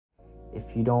if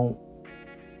you don't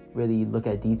really look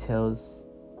at details,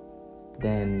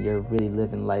 then you're really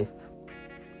living life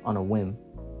on a whim,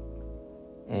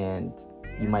 and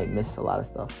you might miss a lot of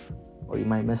stuff, or you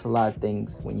might miss a lot of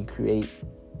things when you create.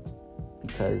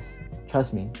 Because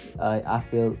trust me,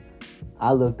 the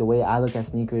way I look at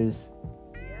sneakers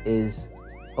is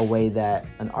a way that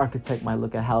an architect might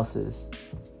look at houses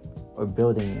or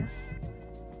buildings,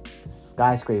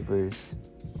 skyscrapers,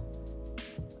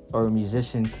 or a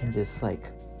musician can just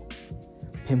like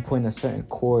pinpoint a certain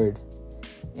chord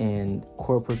and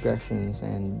chord progressions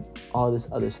and all this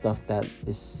other stuff that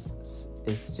is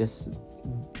just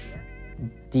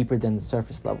deeper than the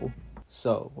surface level.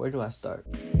 So where do I start?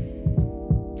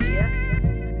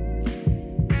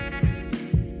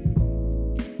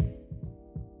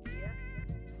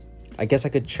 I guess I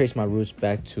could trace my roots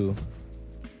back to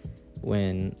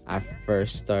when I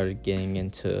first started getting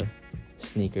into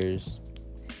sneakers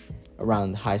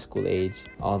around high school age.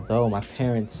 Although my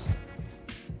parents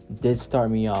did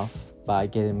start me off by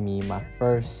getting me my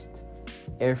first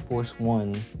Air Force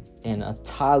One in a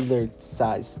toddler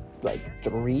size, like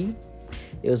 3.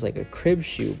 It was like a crib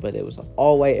shoe, but it was an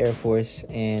all white Air Force,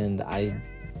 and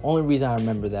only reason I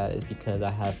remember that is because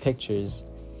I have pictures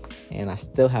and I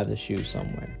still have the shoe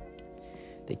somewhere.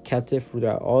 They kept it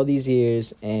throughout all these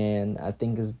years, and I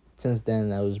think since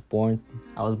then I was born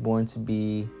to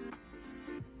be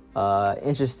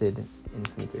interested in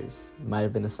sneakers. It might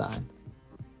have been a sign.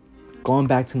 Going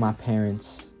back to my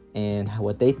parents and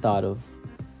what they thought of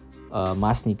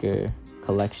my sneaker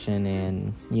collection,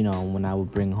 and when I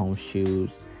would bring home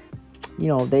shoes,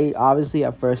 they obviously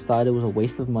at first thought it was a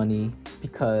waste of money,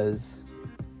 because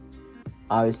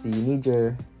obviously you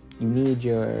need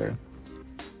your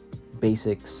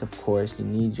basics. Of course, you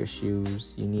need your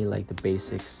shoes, you need like the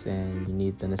basics, and you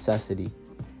need the necessity.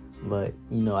 But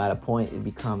at a point it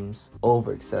becomes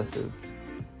over excessive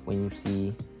when you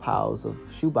see piles of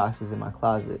shoe boxes in my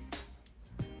closet.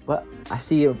 But I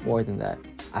see it more than that.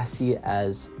 I see it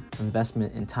as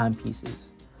investment in timepieces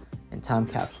and time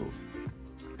capsules,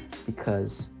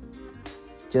 because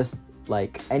just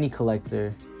like any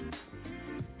collector,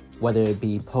 whether it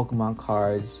be Pokemon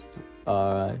cards,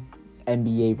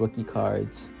 NBA rookie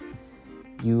cards,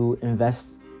 you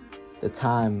invest the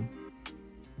time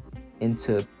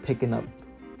into picking up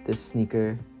this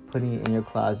sneaker, putting it in your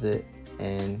closet,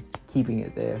 and keeping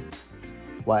it there,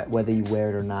 whether you wear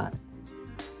it or not.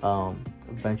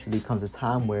 Eventually comes a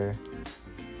time where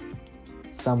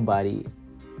somebody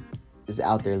is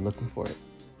out there looking for it,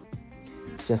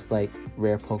 just like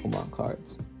rare Pokemon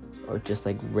cards, or just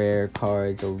like rare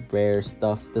cards or rare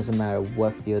stuff. Doesn't matter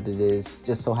what field it is,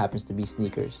 just so happens to be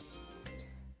sneakers.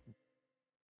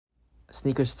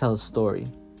 Sneakers tell a story.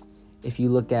 If you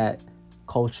look at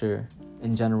culture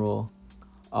in general,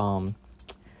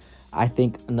 I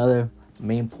think another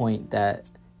main point that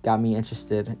got me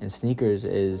interested in sneakers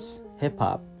is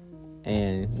hip-hop.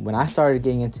 And when I started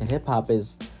getting into hip-hop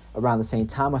is around the same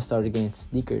time I started getting into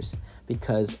sneakers,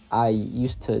 because I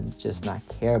used to just not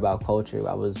care about culture.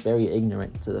 I was very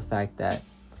ignorant to the fact that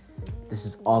this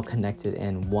is all connected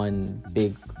in one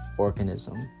big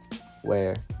organism,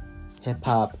 where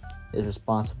hip-hop is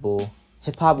responsible.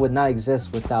 Hip-hop would not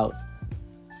exist without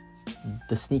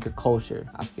the sneaker culture.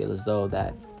 I feel as though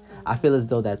that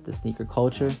the sneaker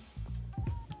culture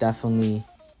definitely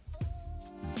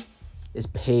is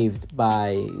paved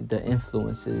by the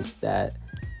influences that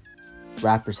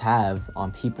rappers have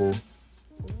on people,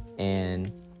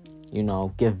 and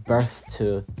give birth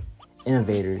to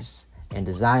innovators and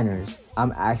designers.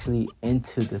 I'm actually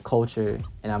into the culture,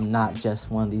 and I'm not just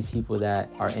one of these people that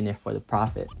are in it for the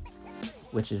profit,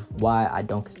 which is why I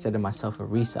don't consider myself a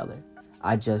reseller.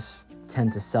 I just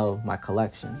tend to sell my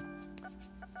collection.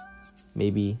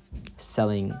 Maybe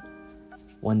selling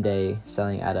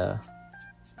at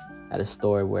a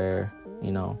store where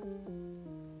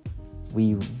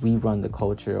we run the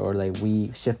culture, or like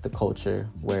we shift the culture,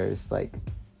 where it's like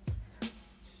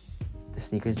the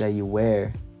sneakers that you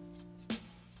wear,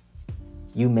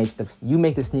 you make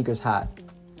the sneakers hot.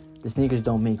 The sneakers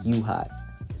don't make you hot.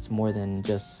 It's more than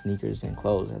just sneakers and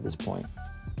clothes at this point.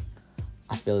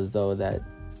 I feel as though that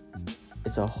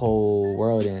it's a whole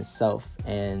world in itself,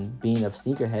 and being a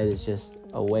sneakerhead is just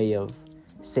a way of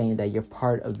saying that you're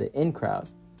part of the in crowd.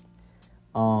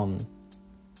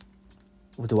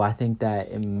 Do I think that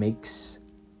it makes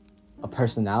a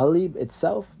personality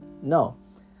itself? No.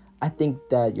 I think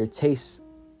that your taste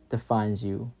defines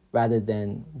you rather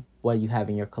than what you have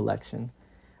in your collection.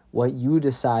 What you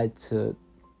decide to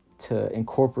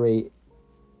incorporate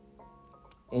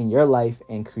in your life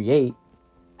and create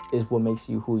is what makes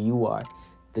you who you are.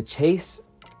 The chase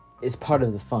is part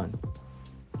of the fun.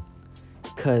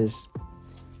 because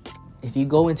if you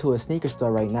go into a sneaker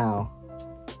store right now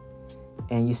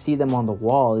and you see them on the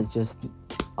wall, it just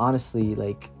honestly,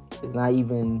 like, it's not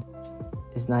even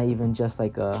just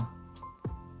like a,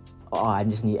 oh, I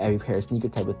just need every pair of sneaker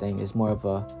type of thing. It's more of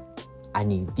a, I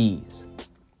need these.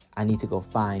 I need to go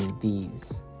find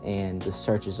these, and the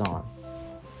search is on.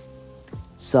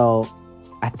 So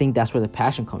I think that's where the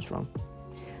passion comes from.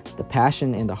 The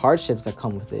passion and the hardships that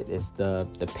come with it is the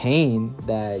pain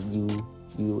that you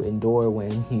endure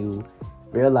when you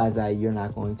realize that you're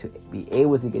not going to be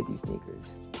able to get these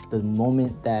sneakers. The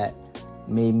moment that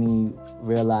made me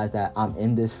realize that I'm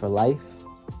in this for life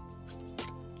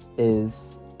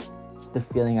is the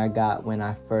feeling I got when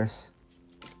I first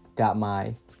got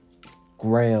my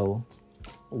Grail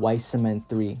White Cement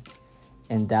 3.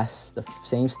 And that's the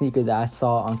same sneaker that I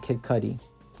saw on Kid Cudi.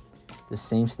 The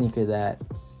same sneaker that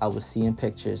I would see in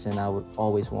pictures and I would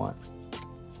always want.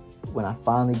 When I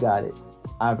finally got it,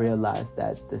 I realized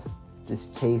that this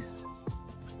chase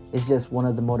is just one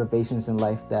of the motivations in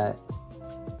life that,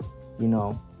 you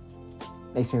know,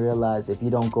 makes me realize if you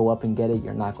don't go up and get it,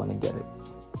 you're not going to get it.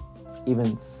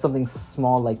 Even something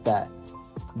small like that,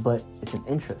 but it's an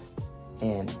interest,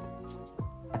 and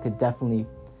I could definitely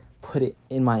put it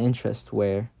in my interest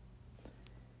where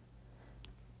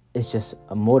it's just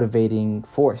a motivating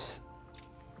force.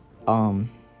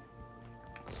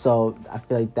 So I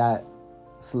feel like that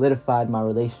solidified my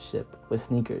relationship with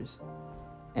sneakers,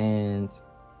 and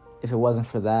if it wasn't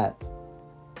for that,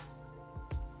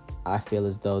 I feel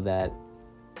as though that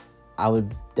I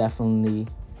would definitely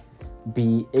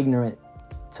be ignorant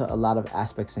to a lot of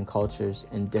aspects and cultures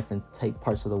in different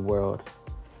parts of the world.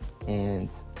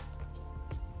 And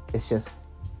it's just,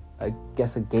 I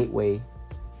guess, a gateway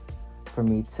for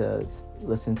me to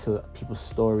listen to people's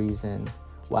stories and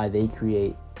why they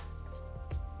create,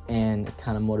 and it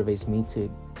kind of motivates me to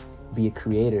be a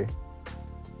creator.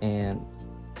 And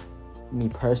me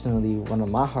personally, one of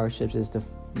my hardships is to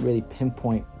really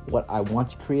pinpoint what I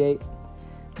want to create,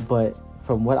 but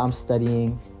from what I'm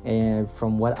studying and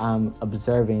from what I'm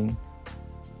observing,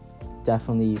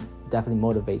 definitely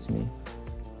motivates me.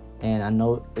 And I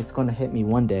know it's going to hit me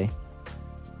one day,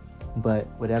 but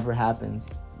whatever happens,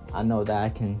 I know that I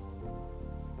can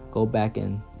go back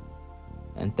and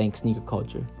thank sneaker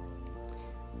culture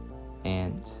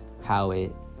and how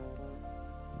it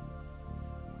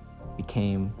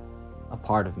became a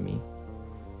part of me.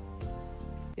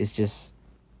 It's just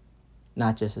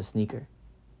not just a sneaker.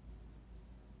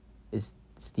 It's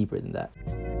deeper than that.